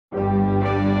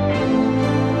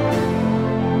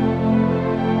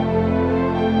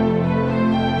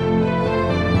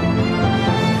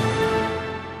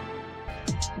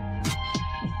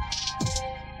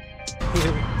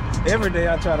every day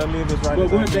I try to live this right.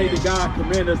 But one day did God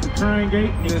command us to congregate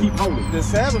and keep holy? The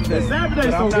Sabbath day. The Sabbath day.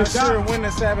 But So I'm not God, sure when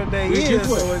the Sabbath day is.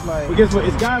 So it's like. But guess what?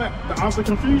 Is God the author of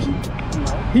confusion?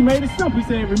 No. He made it simple. He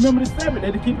said, remember the Sabbath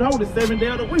day to keep it holy, the 7th day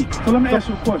of the week. So let me ask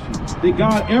you a question. Did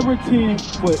God ever intend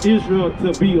for Israel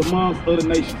to be amongst other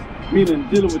nations? Meaning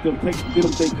dealing with them, dealing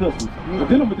with their customs. Or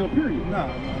dealing with them, period. No,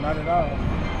 not at all.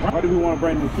 Why do we want to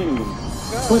bring them to the kingdom?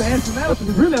 But the answer now is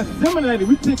really assimilated.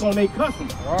 We took on their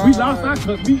customs. Right. We lost our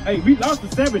customs. We lost the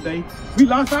Sabbath day. We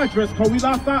lost our dress code. We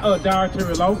lost our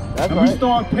dietary law. That's right. We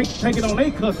started taking on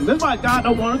their customs. That's why God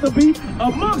don't want us to be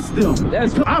amongst them.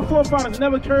 That's our forefathers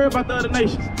never cared about the other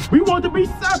nations. We want to be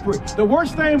separate. The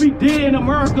worst thing we did in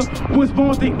America was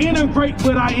want to integrate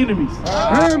with our enemies.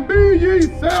 And be ye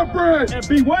separate. And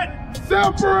be what?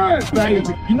 Separate.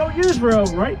 You know Israel,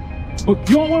 right? But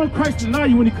you don't want Christ to deny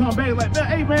you when he come back. Like,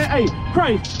 hey man, hey,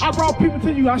 Christ, I brought people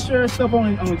to you. I share stuff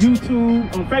on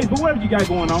YouTube, on Facebook, whatever you got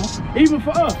going on, even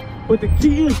for us. But the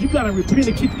key is you gotta repent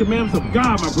and keep the commandments of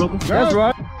God, my brother. That's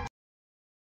right.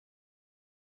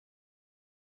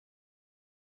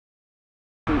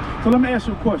 So let me ask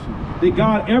you a question. Did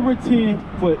God ever intend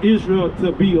for Israel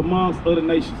to be amongst other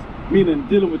nations? Meaning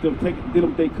dealing with them, dealing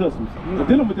with their customs. No.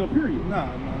 Dealing with them, period. No,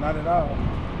 not at all.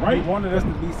 Right? He wanted us to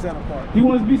be set apart. He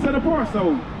wanted us to be set apart,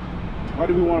 so why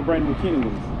do we want to bring the kingdom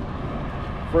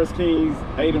with us? 1 Kings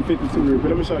 8 and 52, but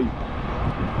let me show you.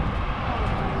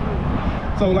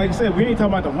 So like I said, we ain't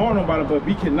talking about to harm nobody, but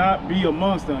we cannot be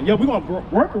amongst them. Yeah, we're going to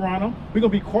work around them. We're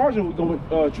going to be cordial. We're going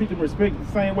to treat them respect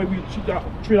the same way we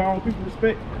treat our own people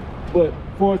respect. But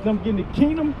for them getting the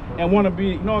kingdom and want to be,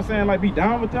 you know what I'm saying, like be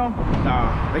down with them,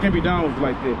 nah, they can't be down with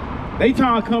like that. They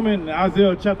trying to come in,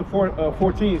 Isaiah chapter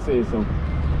 14 says so.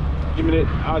 Give me that,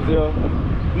 Isaiah,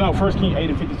 no, 1 Kings 8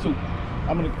 and 52.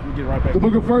 I'm going to get right back. The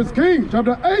book of 1 Kings,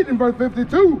 chapter 8 and verse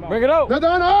 52. Bring it up. That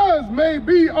thine eyes may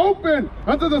be open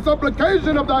unto the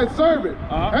supplication of thy servant,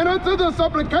 and unto the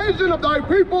supplication of thy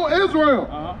people Israel,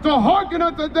 to hearken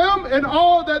unto them in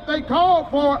all that they call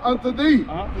for unto thee.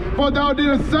 For thou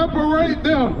didst separate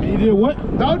them. He did what?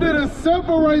 Thou didst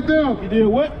separate them. He did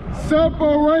what?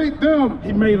 Separate them.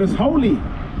 He made us holy,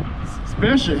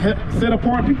 special, set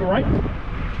apart people, right?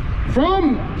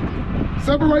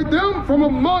 Separate them from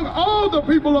among all the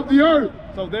people of the earth.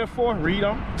 So therefore, read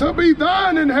on. To be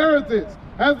thine inheritance,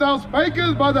 as thou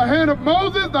spakest by the hand of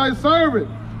Moses thy servant.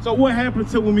 So what happened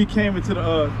to when we came into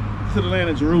the land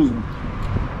of Jerusalem,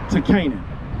 to Canaan?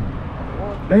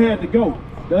 They had to go.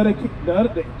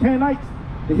 The Canaanites,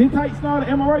 the Hittites, now the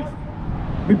Amorites,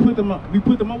 we put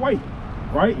them away,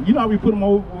 right? You know how we put them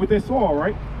over with their soil,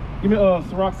 right? Give me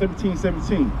Sirach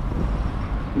 17:17.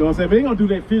 You know what I'm saying? They ain't gonna do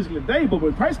that physically today, but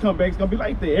when Christ comes back, it's gonna be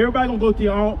like that. Everybody gonna go to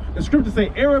your own. The scriptures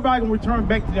say everybody gonna return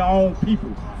back to their own people,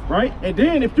 right? And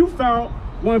then if you want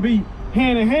to be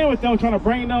hand in hand with them, trying to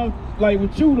bring them like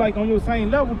with you, like on your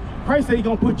same level, Christ said He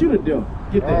gonna put you to death.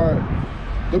 Get that. All right.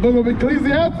 The book of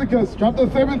Ecclesiasticus, chapter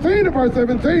 17 and verse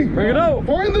 17. Bring it up.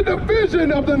 For in the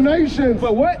division of the nations.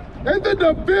 But what? In the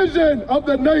division of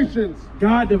the nations.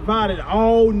 God divided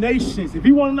all nations. If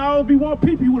He wanted to all be one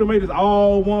people, He would have made us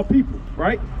all one people,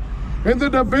 right? In the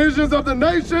divisions of the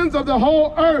nations of the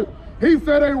whole earth, He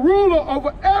set a ruler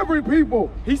over every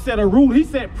people. He set a rule. He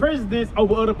set presidents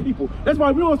over other people. That's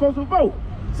why we weren't supposed to vote.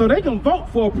 So they can vote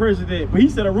for a president, but He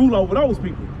set a rule over those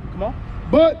people. Come on.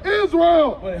 But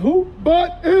Israel. But who?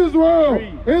 But Israel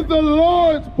is the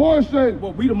Lord's portion.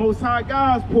 Well, we the Most High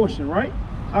God's portion, right?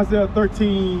 Isaiah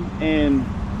 13 and,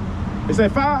 is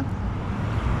that 5?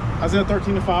 Isaiah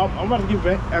 13 and 5. I'm about to give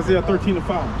it back. Isaiah 13 and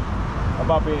 5.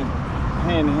 About being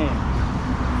hand in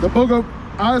hand. The book of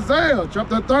Isaiah,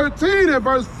 chapter 13 and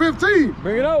verse 15.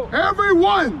 Bring it out.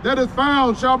 Everyone that is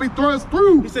found shall be thrust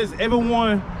through. He says,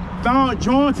 everyone found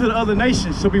joined to the other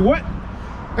nations shall be what?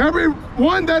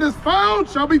 Everyone that is found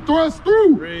shall be thrust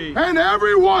through. Read. And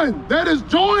everyone that is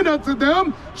joined unto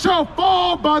them shall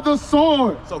fall by the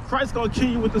sword. So Christ's gonna kill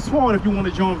you with the sword if you want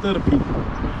to join with other people.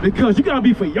 Because you gotta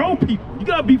be for your people. You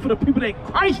gotta be for the people that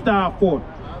Christ died for.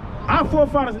 Our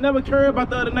forefathers never cared about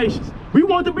the other nations. We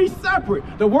want to be separate.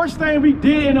 The worst thing we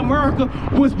did in America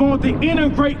was want to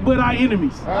integrate with our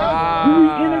enemies. When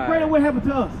we integrated, what happened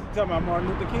to us? You talking about Martin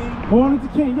Luther King? Martin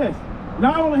Luther King, yes.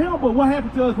 Not only him, but what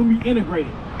happened to us when we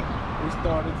integrated? We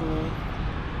started to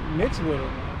mix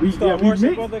with them. We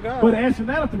worship other gods. But as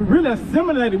nationality, we really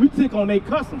assimilated. We took on their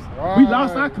customs. Right. We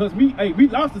lost our customs. We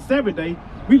lost the Sabbath day.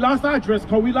 We lost our dress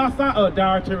code. We lost our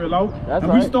dietary law. That's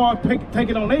and right. we started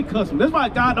taking on their customs. That's why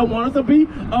God don't want us to be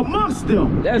amongst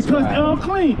them. That's because right. they're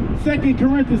unclean. 2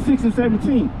 Corinthians 6 and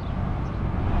 17.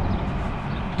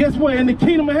 Guess what? In the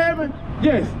kingdom of heaven,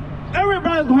 yes,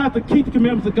 everybody's gonna have to keep the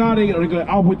commandments of God. They're gonna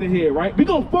out with their head, right? We're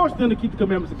gonna force them to keep the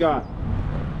commandments of God.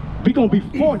 We're gonna be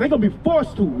forced. They're gonna be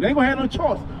forced to. They ain't gonna have no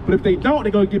choice. But if they don't,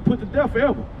 they're gonna get put to death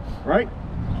forever, right?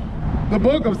 The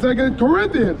book of 2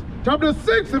 Corinthians, chapter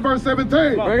 6 and verse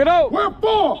 17. Bring it out.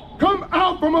 Wherefore, come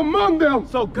out from among them.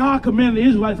 So God commanded the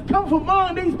Israelites, come from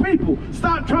among these people.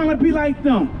 Stop trying to be like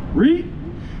them. Read.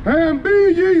 And be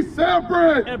ye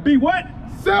separate. And be what?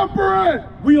 Separate.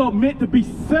 We are meant to be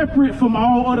separate from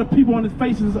all other people on the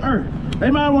face of this earth. They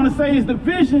might want to say it's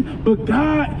division, but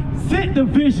God sent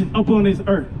division upon this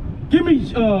earth. Give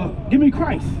me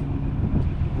Christ.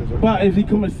 But if he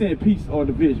come and send peace or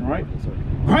division, right?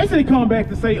 Christ ain't come back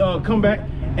to say, come back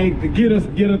and to get us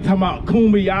talking about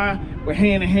kumbaya. We're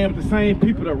hand in hand with the same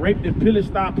people that raped and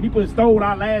pillaged our people and stole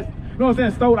our last, you know what I'm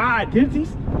saying, stole our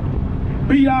identities.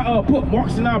 Beat our, put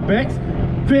marks in our backs,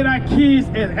 fed our kids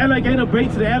as alligator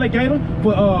bait to the alligator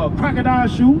for crocodile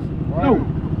shoes. Right.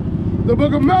 No. The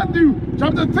book of Matthew,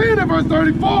 chapter 10 and verse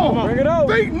 34. Bring it out.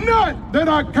 Think not that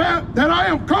I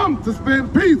am come to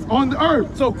spend peace on the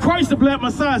earth. So Christ the Black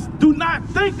Messiah, do not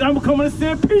think that I'm coming to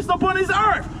send peace upon this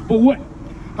earth. But what?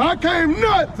 I came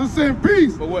not to send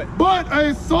peace, But what? but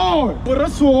a sword. But a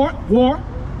sword, war.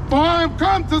 For I am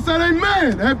come to set a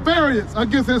man at variance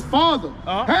against his father,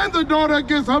 and the daughter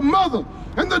against her mother,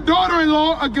 and the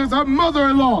daughter-in-law against her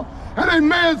mother-in-law. And a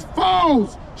man's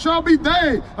foes shall be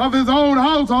they of his own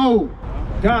household.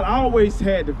 God always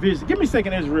had division. Give me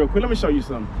 2nd Ezra real quick. Let me show you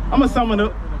something. I'm going to sum it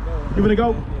up. You gonna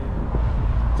go?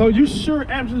 So you sure,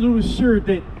 absolutely sure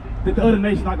that the other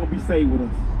nation's not going to be saved with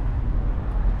us?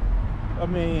 I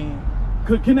mean,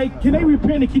 Can they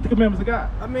repent and keep the commandments of God?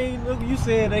 I mean, look, you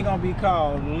said they gonna be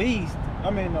called least. I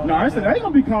mean, No, I said they ain't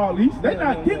going to be called least. They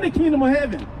not getting the kingdom of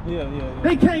heaven. Yeah.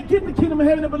 They can't get the kingdom of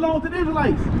heaven that belongs to the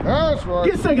Israelites. That's right.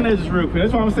 Get 2nd Ezra real quick.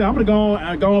 That's what I'm saying. I'm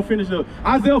gonna go on finish up.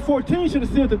 Isaiah 14 should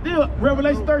have sealed the deal.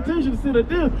 Revelation 13 should have sealed the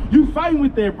deal. You fighting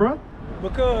with that, bro.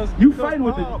 Because You fighting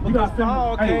with it. Paul, You got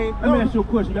Paul family. Hey, came. let me ask you a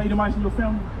question. You got Edomites in your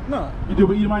family? No, You deal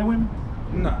with Edomite women?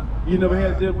 no. You never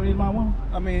had to deal with Edomite women?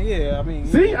 I mean, yeah. I mean,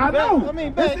 See, I back- know. I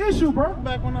mean, that's back, the issue, bro.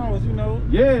 back when I was, you know.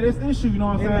 Yeah, that's the issue. You know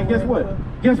what I'm saying? Anyway, Guess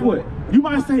what? Guess what? You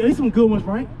might say there's some good ones,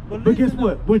 right? But But guess listen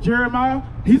what? When Jeremiah,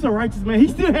 he's a righteous man. He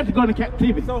still had to go into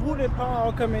captivity. So who did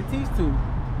Paul come and teach to?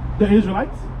 The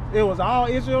Israelites. It was all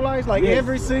Israelites, like Yes.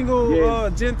 every single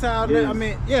Yes. Gentile. Yes. I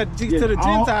mean, yeah, Yes. to the All-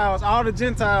 Gentiles, all the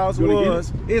Gentiles You wanna get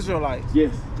was Israelites.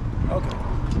 Yes. Okay.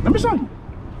 Let me show you.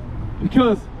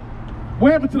 Because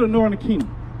what happened to the northern kingdom?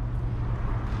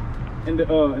 In the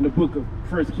book of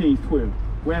 1 Kings 12.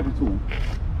 What happened to them?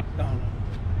 I don't know.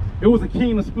 It was a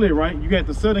kingdom split, right? You got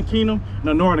the southern kingdom and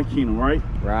the northern kingdom, right?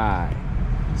 Right.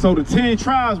 So the 10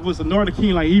 tribes was the northern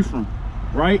kingdom like Ephraim,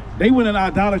 right? They went in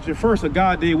idolatry first, so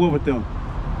God did what with them?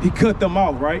 He cut them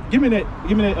off, right? Give me that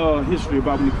history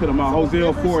about when he cut them off. Hosea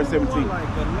Every 4 and single 17. one,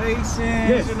 like Galatians,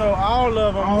 Yes. you know, all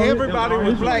of them. All- Everybody all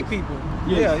was Israelites. black people.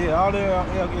 Yes. Yeah, all their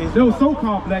There was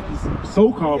so-called black,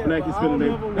 so-called Yeah, black but Hispanic all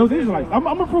name. of them It was was Israelites. I'm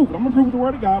gonna prove it. I'm gonna prove it the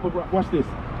word of God, but watch this.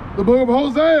 The book of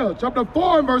Hosea, chapter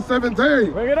 4 and verse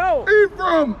 17. Bring it out.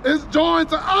 Ephraim is joined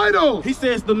to idols. He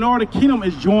says the northern kingdom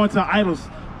is joined to idols.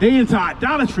 They into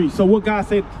idolatry. So what God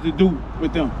said to do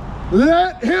with them?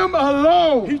 Let him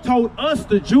alone. He told us,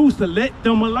 the Jews, to let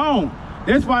them alone.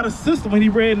 That's why the sister, when he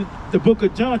read the book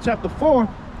of John chapter 4,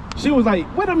 she was like,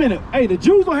 wait a minute. Hey, the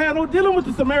Jews don't have no dealing with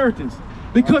the Samaritans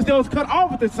because they was cut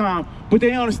off at the time. But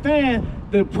they understand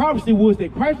the prophecy was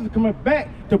that Christ was coming back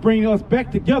to bring us back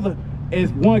together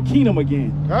as one kingdom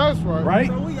again. That's right. Right?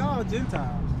 So we all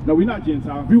Gentiles. No, we're not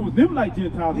Gentiles. We was living like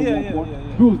Gentiles at Yeah, one yeah, point. yeah,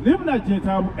 yeah. We was living like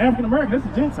Gentiles. African American,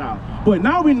 that's a Gentile. But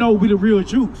now we know we the real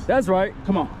Jews. That's right.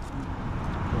 Come on.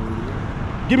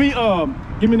 Give me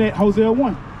that Hosea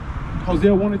 1.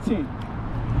 Hosea 1 and 10.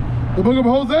 The book of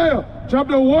Hosea,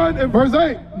 chapter 1 and verse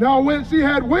 8. Now when she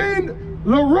had weaned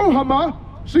Leruhamah,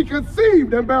 she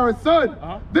conceived and bare a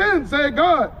son. Then said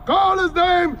God, call his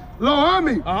name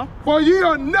Lo-Ami, for ye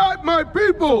are not my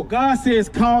people. God says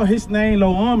call his name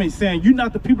Lo-Ami, saying you're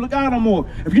not the people of God no more.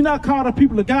 If you're not called the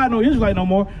people of God, no Israelite no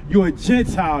more, you're a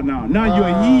Gentile now. Now you're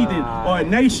a heathen or a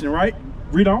nation, right?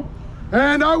 Read on.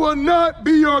 And I will not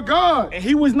be your God. And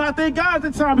he was not their God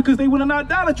at the time because they went in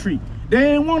idolatry. They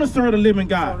didn't want to serve the living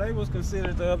So God. they was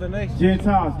considered the other nation.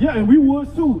 Gentiles. Yeah, and we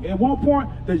was too. At one point,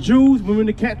 the Jews, when we were in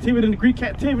the captivity, in the Greek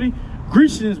captivity,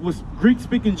 Grecians was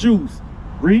Greek-speaking Jews.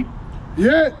 Read.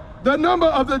 Yet the number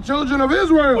of the children of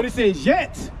Israel, But it says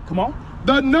yet. Come on.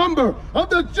 the number of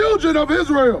the children of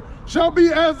Israel shall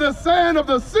be as the sand of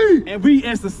the sea. And we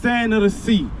as the sand of the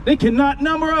sea. They cannot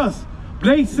number us.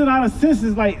 They send out a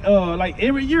census like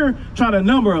every year trying to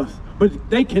number us. But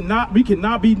we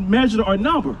cannot be measured or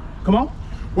numbered. Come on.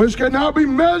 which cannot be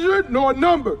measured nor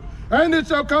numbered. And it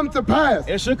shall come to pass,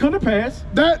 it shall come to pass,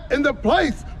 that in the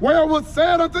place where it was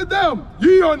said unto them,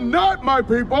 ye are not my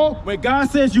people, when God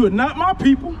says you are not my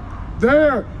people,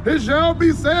 there it shall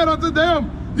be said unto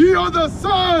them, ye are the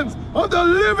sons of the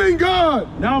living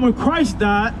God. now when Christ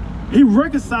died, he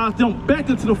reconciled them back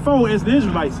into the fold as the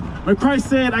Israelites. When Christ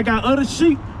said, I got other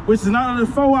sheep, which is not under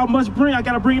the fold I must bring, I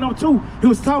got to bring them too. He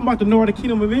was talking about the northern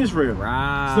kingdom of Israel.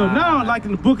 Right. So now, like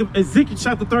in the book of Ezekiel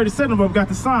chapter 37, we've got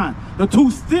the sign. The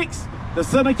two sticks, the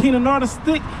southern kingdom, northern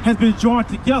stick, has been joined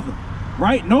together.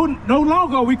 Right? No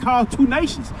longer are we called two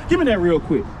nations. Give me that real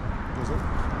quick.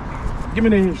 Give me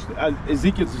that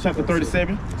Ezekiel chapter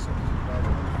 37.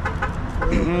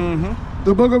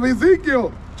 The book of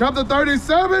Ezekiel, chapter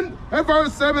 37 and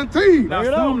verse 17.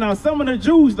 Now some of the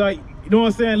Jews, like, you know what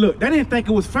I'm saying? Look, they didn't think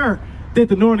it was fair that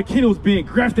the northern kingdom was being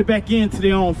grafted back into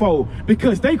their own fold,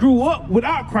 because they grew up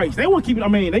without Christ. They weren't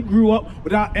keeping, they grew up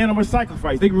without animal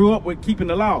sacrifice. They grew up with keeping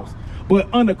the laws. But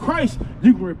under Christ,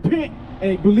 you can repent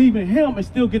and believe in him and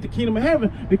still get the kingdom of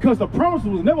heaven, because the promise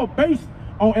was never based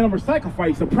on animal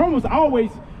sacrifice. The promise was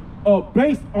always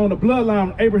based on the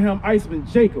bloodline of Abraham, Isaac, and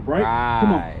Jacob, right?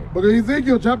 Come on. Book of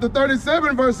Ezekiel, chapter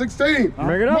 37, verse 16.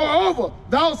 Bring it up. Moreover,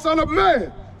 thou son of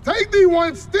man, take thee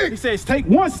one stick He says, take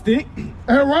one stick.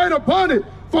 and write upon it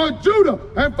for Judah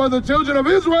and for the children of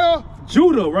Israel.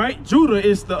 Judah, right? Judah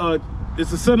is the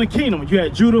southern kingdom. You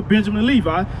had Judah, Benjamin, and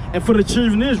Levi, and for the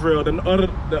children of Israel,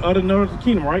 the other northern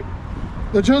kingdom, right?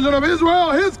 The children of Israel,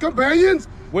 his companions.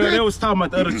 Well, Then- they was talking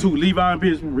about the other two, Levi and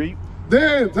Benjamin. Read.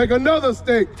 Then take another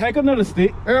stick Take another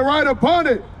stick. and write upon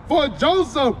it for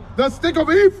Joseph, the stick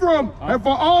of Ephraim, and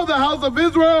for all the house of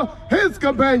Israel, his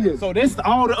companions. So that's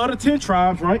all the other 10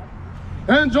 tribes, right?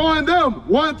 And join them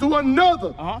one to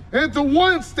another into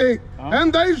one stick,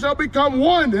 and they shall become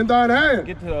one in thine hand.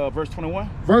 Get to verse 21.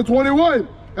 Verse 21,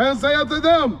 and say unto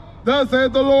them, thus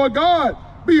saith the Lord God,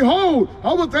 behold,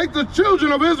 I will take the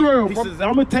children of Israel He says,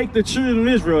 I'm going to take the children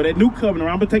of Israel, that new covenant,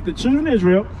 I'm going to take the children of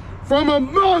Israel. from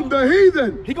among the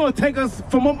heathen. He's going to take us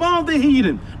from among the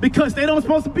heathen, because they don't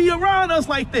supposed to be around us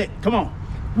like that. Come on.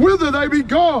 Whither they be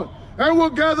gone, and will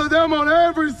gather them on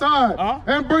every side,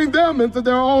 and bring them into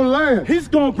their own land. He's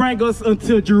going to bring us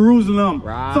unto Jerusalem.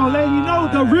 Right. So letting you know,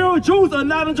 the real Jews are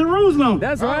not in Jerusalem.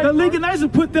 That's right. The League of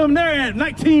Nations put them there in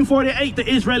 1948, the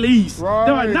Israelis. Right.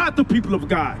 They are not the people of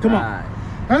God. Come on.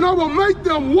 And I will make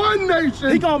them one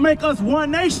nation. He going to make us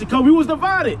one nation, because we was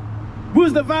divided. We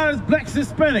was divided as blacks,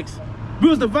 Hispanics. We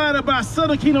was divided by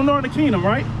southern kingdom, northern kingdom,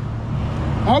 right?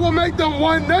 I will make them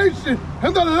one nation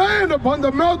in the land upon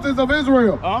the mountains of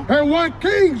Israel. And one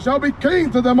king shall be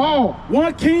king to them all.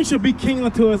 One king should be king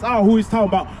unto us all. Who he's talking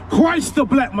about? Christ the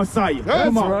black Messiah. That's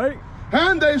Come on. right.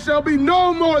 And they shall be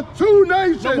no more two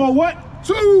nations. No more what?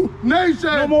 Two nations.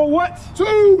 No more what?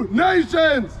 Two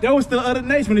nations. That was the other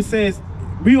nation when it says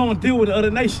we don't deal with the other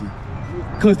nation,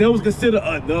 because they was considered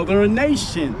another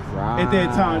nation at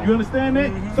that time. You understand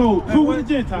that? So who was the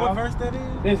Gentiles? What verse that is?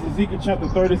 That's Ezekiel chapter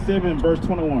 37, verse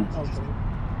 21. Okay.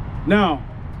 Now,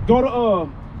 go to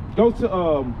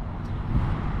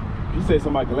you said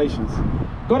something about Galatians.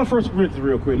 Go to 1 Corinthians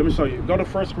real quick. Let me show you. Go to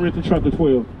 1 Corinthians chapter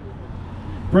 12.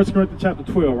 1 Corinthians chapter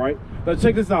 12, right? Now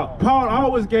check this out. Paul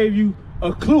always gave you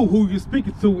a clue who you're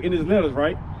speaking to in his letters,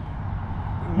 right?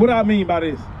 What do I mean by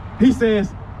this? He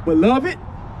says, beloved.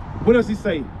 What does he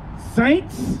say?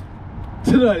 Saints,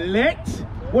 to the elect.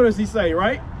 What does he say,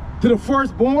 right? To the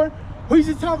firstborn. Who is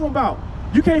he talking about?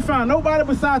 You can't find nobody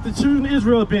besides the children of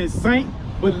Israel being saint,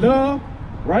 beloved,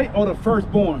 right? Or the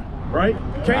firstborn, right?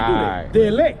 You can't do that. The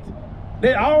elect.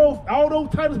 They all those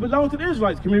titles belong to the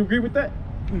Israelites. Can we agree with that?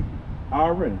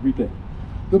 Already, read that.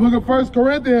 The book of 1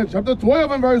 Corinthians, chapter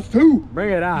 12 and verse 2.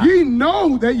 Bring it out. Ye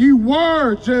know that ye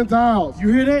were Gentiles.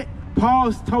 You hear that?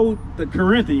 Paul's told the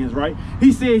Corinthians, right?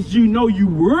 He says, you know you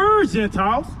were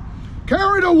Gentiles.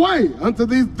 Carried away unto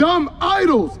these dumb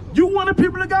idols. You want the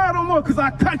people of God no more, because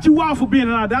I cut you off for being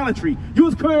in idolatry. You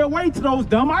was carried away to those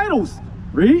dumb idols.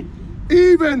 Read.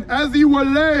 Even as ye were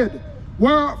led.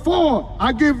 Wherefore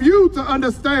I give you to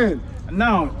understand.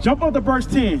 Now, jump up to verse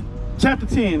 10. Chapter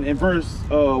 10 and verse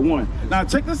 1. Now,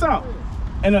 check this out.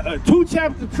 And 2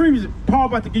 chapters previous, Paul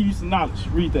about to give you some knowledge.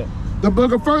 Read that. The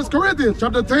book of 1 Corinthians,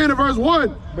 chapter 10 and verse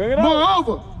 1. Bring it up.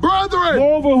 Moreover, brethren.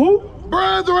 Moreover, who?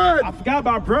 Brethren. I forgot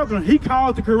about brethren. He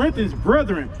called the Corinthians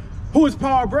brethren. Who is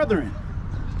Paul brethren?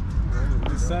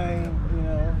 The same, you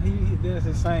know, there's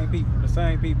the same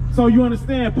people, So you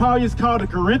understand, Paul just called the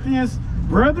Corinthians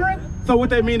brethren? So what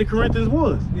they mean the Corinthians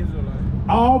was? Israelites.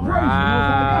 All praise.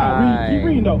 Right. Keep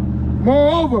reading though.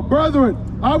 Moreover,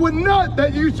 brethren, I would not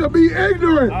that you should be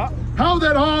ignorant. How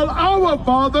that all our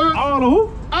fathers, All of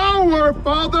who? our our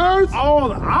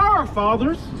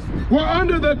fathers were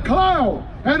under the cloud,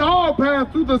 and all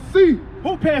passed through the sea.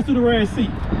 Who passed through the Red Sea?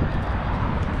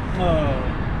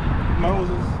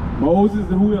 Moses. Moses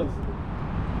and who else?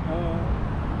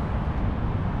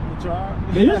 The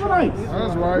tribe. The Israelites.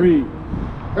 That's right. Read.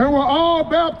 And were all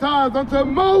baptized unto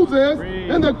Moses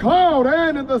in the cloud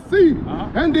and in the sea,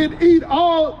 and did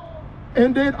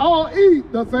all eat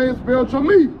the same spiritual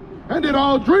meat, and did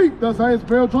all drink the same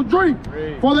spiritual drink.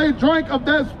 For they drank of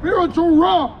that spiritual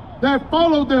rock that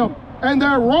followed them, and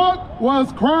that rock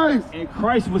was Christ. And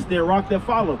Christ was their rock that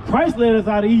followed. Christ led us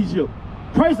out of Egypt.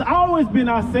 Christ always been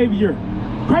our savior.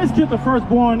 Christ killed the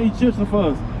firstborn Egyptian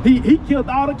for us. He killed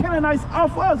all the Canaanites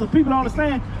off for us. So people don't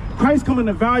understand, Christ come in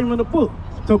the volume of the book.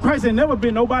 So Christ ain't never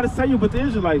been nobody's savior but the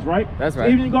Israelites, right? That's right.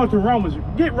 Even you go to Romans,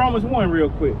 get Romans 1 real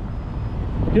quick.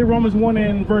 Get Romans 1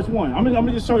 and verse 1. I'm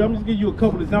gonna just show you, I'm just give you a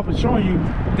couple of examples showing you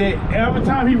that every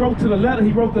time he wrote the letters,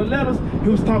 he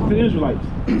was talking to the Israelites.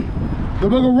 The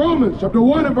book of Romans, chapter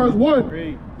 1 and verse 1.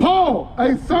 Read. Paul,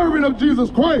 a servant of Jesus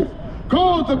Christ,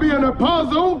 called to be an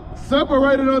apostle,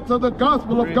 separated unto the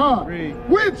gospel of God,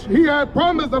 which he had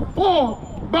promised afore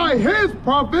by his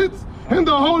prophets in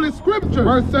the Holy Scripture.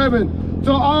 Verse 7.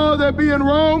 To all that be in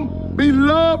Rome,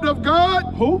 beloved of God.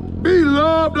 Who?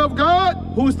 Beloved of God.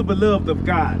 Who is the beloved of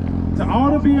God? To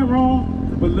all that be in Rome,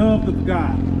 the beloved of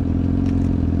God.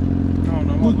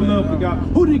 Who's beloved of God?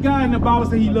 Who did God in the Bible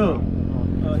say he loved?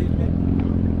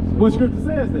 What scripture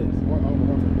says this?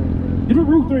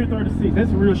 Baruch 3 and 36.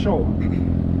 That's real short.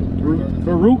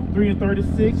 Baruch 3 and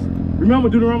 36. Remember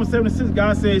Deuteronomy 7 and 6,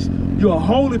 God says, you're a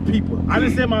holy people. I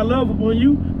didn't set my love upon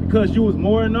you because you was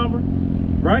more in number,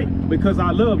 right? Because I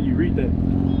love you. Read that.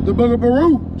 The book of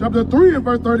Baruch, chapter 3 and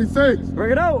verse 36.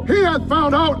 Bring it out. He hath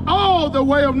found out all the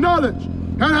way of knowledge,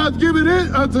 and hath given it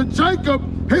unto Jacob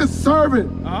his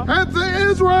servant, and to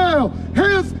Israel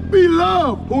his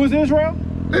beloved. Who is Israel?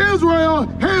 Israel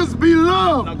his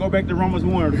beloved. Now go back to Romans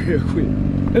 1 real quick.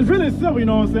 It's really simple, you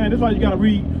know what I'm saying? That's why you gotta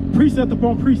read precept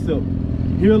upon precept.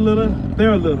 Here a little,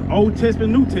 there a little. Old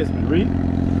Testament, New Testament. Read.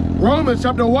 Romans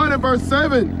chapter 1 and verse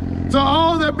 7. To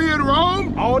all that be in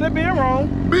Rome, All that be in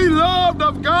Rome, beloved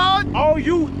of God, all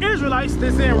you Israelites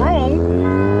that's in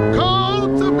Rome,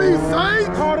 called to be saints.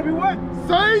 called to be what?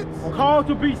 Saints. Called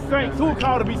to be saints. Who are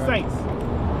called to be saints?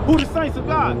 Who the saints of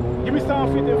God? Give me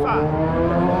Psalm 55.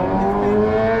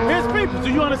 His people.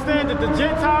 Do you understand that the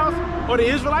Gentiles or the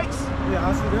Israelites? Yeah,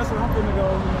 I see. That's what I'm finna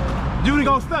go. You gonna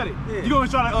go study? Yeah. You gonna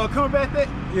try to combat that?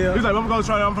 Yeah. He's like, I'm gonna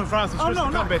find some scriptures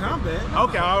to combat that.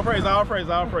 Okay, all praise. All praise.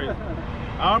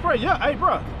 Yeah, hey,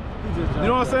 bro. You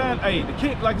know what I'm saying? Hey, the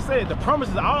kid, like I said, the promise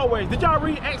is always. Did y'all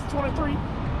read Acts 23?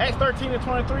 Acts 13 and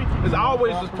 23 is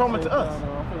always was promised to us.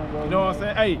 You know what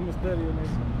I'm saying? Hey,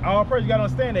 all praise. You gotta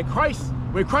understand that Christ,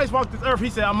 when Christ walked this earth, he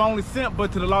said, I'm only sent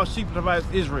but to the lost sheep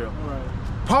of Israel. Right.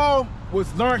 Paul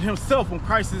was learned himself from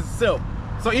Christ himself.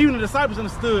 So even the disciples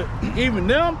understood, even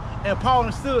them, and Paul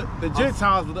understood the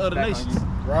Gentiles of the other nations.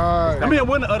 Right. I mean, it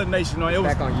wasn't the other nation, no, it was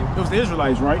Back on you. it was the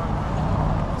Israelites, right?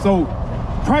 So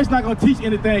Christ's not gonna teach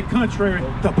anything contrary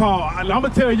to Paul. I'm gonna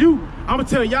tell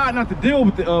y'all not to deal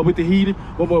with the heathen,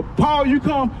 but when Paul you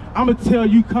come, I'm gonna tell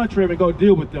you contrary and go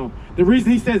deal with them. The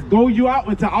reason he says go you out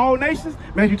into all nations,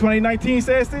 Matthew 28:19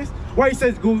 says this. Why he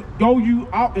says go you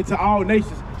out into all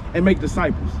nations and make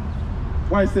disciples?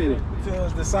 Why he say that?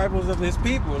 Because disciples of his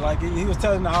people, like he was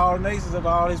telling all nations of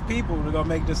all his people to go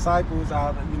make disciples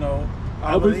out of,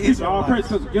 all of the All praise, Israelites.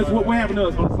 because guess what happened to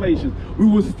us on the slave ships? We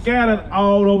were scattered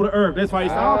all over the earth. That's why he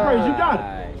said, all praise, you got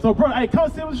it. So, bro, hey, come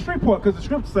sit with the Shreveport, because the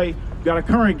scriptures say you got a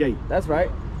current gate. That's right.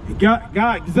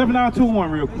 God, Zephaniah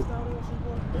 2:1 real quick.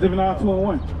 Zephaniah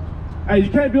 2:1. Hey, you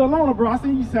can't be a loner, bro. I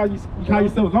see you call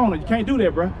yourself a loner. You can't do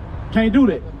that, bro. Can't do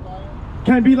that.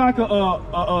 Can't be like like, you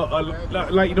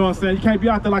know what I'm saying? You can't be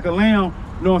out there like a lamb,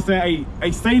 you know what I'm saying?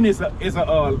 A Satan is a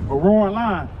roaring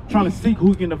lion trying to seek who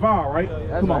he can devour, right?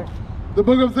 Come on. The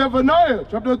book of Zephaniah,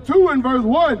 chapter 2 and verse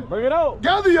 1. Bring it out.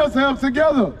 Gather yourselves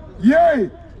together.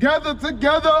 Yea, gather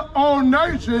together, O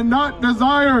nation not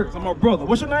desired. So my brother,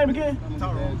 what's your name again?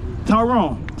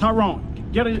 Tyrone.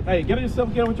 Get yourself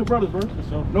together with your brothers, bro. Sure. You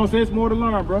know what I'm saying? It's more to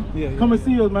learn, bro. Yeah. Come and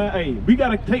see us, man. Hey, we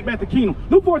gotta take back the kingdom.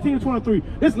 Luke 14:23.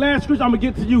 This last scripture I'm gonna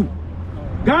get to you.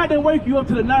 God didn't wake you up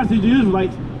to the Nazis, the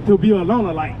Israelites, to be a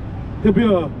loner like. To be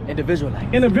a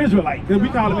individualite. Because we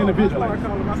call them individualites. I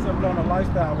call myself loner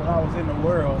lifestyle when I was in the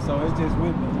world, so it's just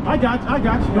with me. I got you. You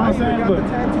know what I'm saying? I got the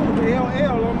tattoo with the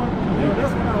LL on my.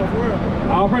 That's when I was world.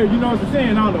 All praise. You know what I'm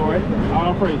saying? I know, right?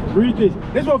 All praise. Read this.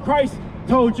 This is what Christ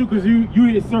told you because you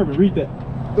his servant. Read that.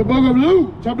 The book of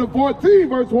Luke, chapter 14,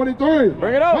 verse 23.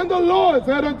 Bring it up. And the Lord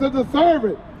said unto the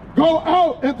servant, Go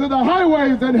out into the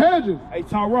highways and hedges. Hey,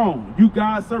 Tyrone, you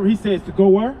God's servant. He says to go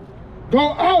where? Go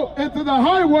out into the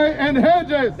highway and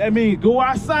hedges. That means go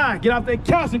outside, get off that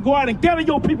couch and go out and gather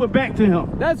your people back to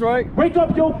him. That's right. Wake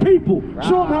up your people. Right.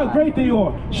 Show them how great they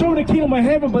are. Show them the kingdom of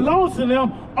heaven belongs to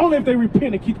them only if they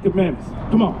repent and keep the commandments.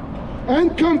 Come on.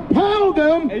 And compel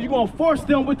them. And you're going to force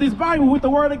them with this Bible, with the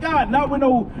word of God. Not with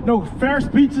no fair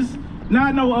speeches.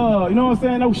 Not no, you know what I'm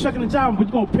saying, no shucking and jiving, but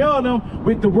you're going to compel them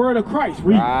with the word of Christ.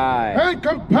 Read. Right. And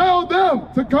compel them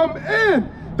to come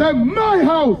in, that my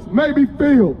house may be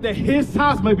filled. That his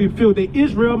house may be filled, that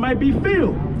Israel may be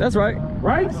filled. That's right.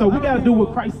 Right? So we got to do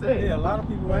what Christ said. Yeah, a lot of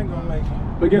people ain't going to make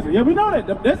it. But guess what? Yeah, we know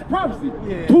that. That's prophecy.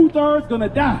 Yeah. 2/3 going to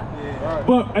die. Yeah. Right.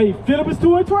 But, hey, Philippians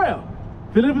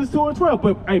 2:12. Philippians 2:12.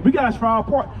 But, hey, we got to try our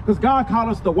part because God called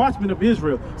us the watchmen of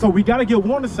Israel. So we got to give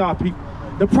warning to our people.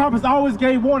 The prophets always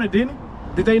gave warning, didn't he?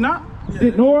 Did they not? Yeah.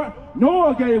 Did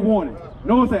Noah gave warning.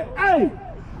 Noah said, hey,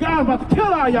 God's about to kill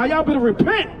all y'all. Y'all better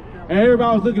repent. And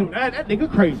everybody was looking at him, that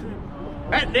nigga crazy.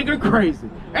 That nigga crazy.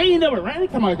 Ain't never rain.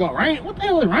 Somebody gonna rain. What the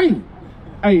hell is rain?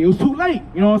 Hey, it was too late.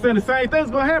 You know what I'm saying? The same thing's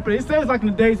gonna happen. It says like in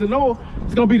the days of Noah,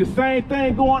 it's gonna be the same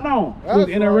thing going on. It was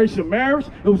interracial marriage,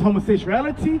 it was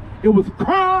homosexuality, it was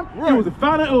crime, it was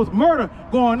violence, it was murder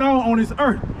going on this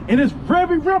earth. And it's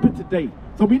very rampant today.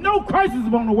 So we know Christ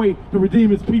is on the way to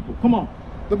redeem his people. Come on.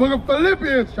 The book of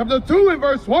Philippians, chapter 2 and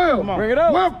verse 12. Come on. Bring it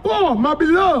up. Wherefore, my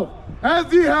beloved,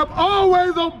 as ye have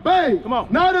always obeyed, Come on.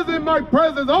 not as in my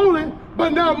presence only,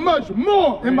 but now much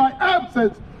more in my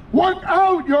absence, work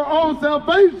out your own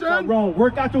salvation. Not wrong.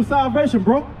 Work out your salvation,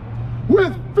 bro.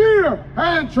 With fear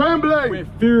and trembling. With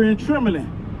fear and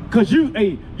trembling. Because you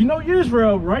know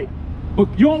Israel, right? But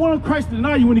you don't want Christ to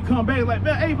deny you when he come back. Like,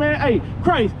 man, hey,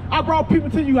 Christ, I brought people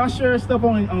to you. I share stuff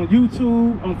on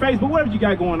YouTube, on Facebook, whatever you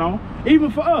got going on, even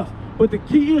for us. But the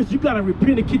key is you got to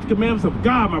repent and keep the commandments of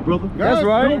God, my brother. That's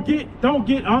right. Don't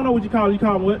get, I don't know what you call it. You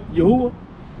call him what? Yahuwah?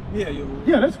 Yeah, Yahuwah.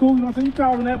 Yeah, that's cool. You know what I'm saying? You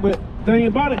call him that. But the thing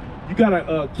about it, you got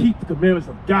to keep the commandments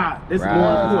of God. That's more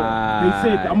important.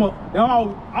 They said,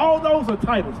 all those are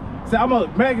titles. Say, I'm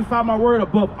going to magnify my word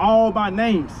above all my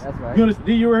names. That's right. You understand?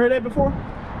 Did you ever hear that before?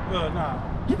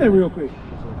 Nah. Get that real quick.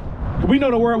 We know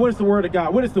the word. What is the word of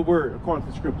God? What is the word according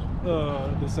to the scripture?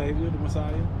 The Savior, the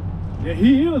Messiah. Yeah,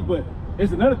 he is, but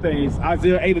it's another thing. It's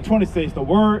Isaiah 8:20 says the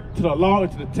word to the law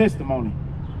and to the testimony.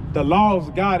 The law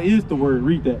of God is the word.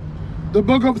 Read that. The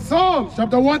book of Psalms,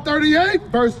 chapter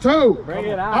 138, verse 2. Bring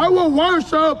it out. I will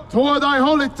worship toward thy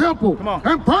holy temple. Come on.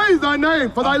 And praise thy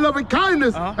name for thy loving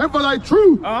kindness and for thy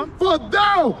truth. For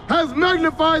thou hast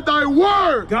magnified thy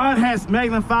word. God has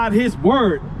magnified his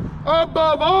word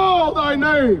Above all thy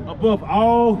name. above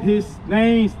all his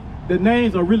names. The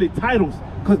names are really titles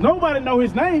because nobody know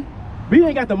his name. We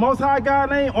ain't got the Most High God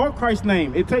name or Christ's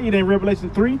name. It tell you that in Revelation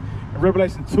 3 and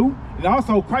Revelation 2. And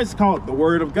also Christ is called the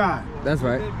Word of God. That's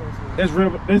right. That's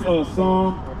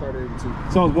Psalms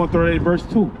 138 verse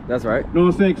 2. That's right. You know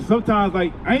what I'm saying? 'Cause sometimes,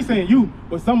 like, I ain't saying you,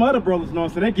 but some other brothers, you know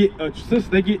what I'm saying,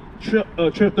 they get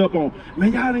tripped up on,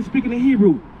 man, y'all ain't speaking in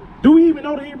Hebrew. Do we even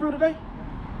know the Hebrew today?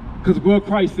 Because what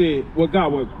Christ said, what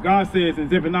God says in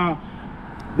Zephaniah,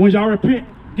 when y'all repent,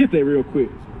 get that real quick.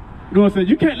 You know what I'm saying?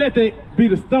 You can't let that be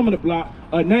the stumbling block.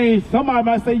 A name, somebody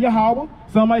might say Yahweh,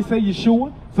 somebody say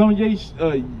Yeshua, some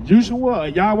Yeshua or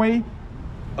Yahweh.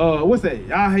 What's that?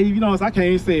 Yahweh, you know, I can't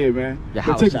even say it, man.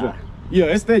 Yahweh. Yeah,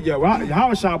 it's that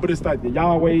Yahweh, but it's like the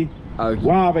Yahweh,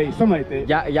 Yahweh, something like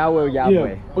that. Yahweh.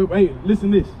 Yeah. But hey,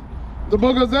 listen to this. The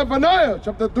book of Zephaniah,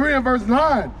 chapter 3 and verse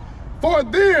 9. For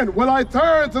then will I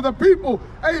turn to the people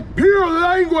a pure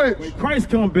language. When Christ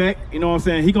come back, you know what I'm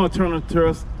saying, he gonna turn to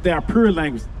us their pure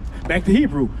language, back to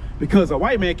Hebrew. Because a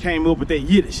white man came up with that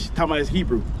Yiddish, talking about his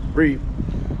Hebrew. Read.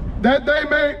 That they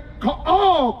may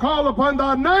all call upon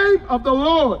the name of the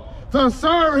Lord to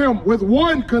serve him with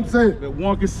one consent. With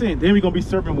one consent. Then we're gonna be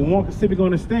serving with one consent. We're gonna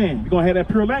understand. We're gonna have that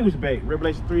pure language back.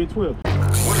 Revelation 3 and 12.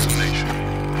 What is a nation?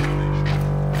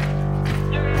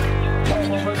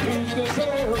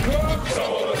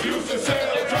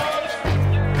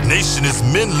 Nation is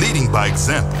men leading by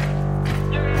example.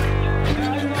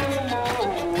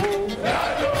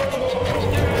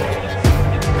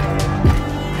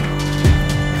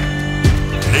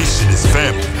 Nation is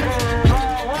family.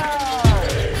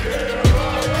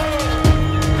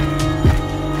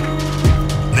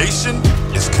 Nation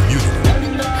is community.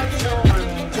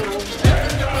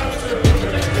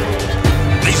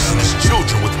 Nation is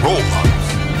children with role models.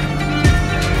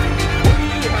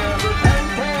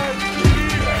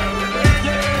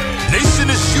 Nation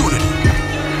is unity.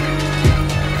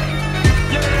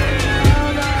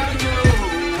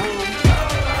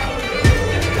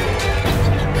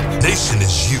 Nation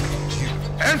is you.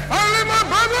 And finally, my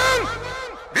brother,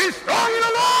 He's strong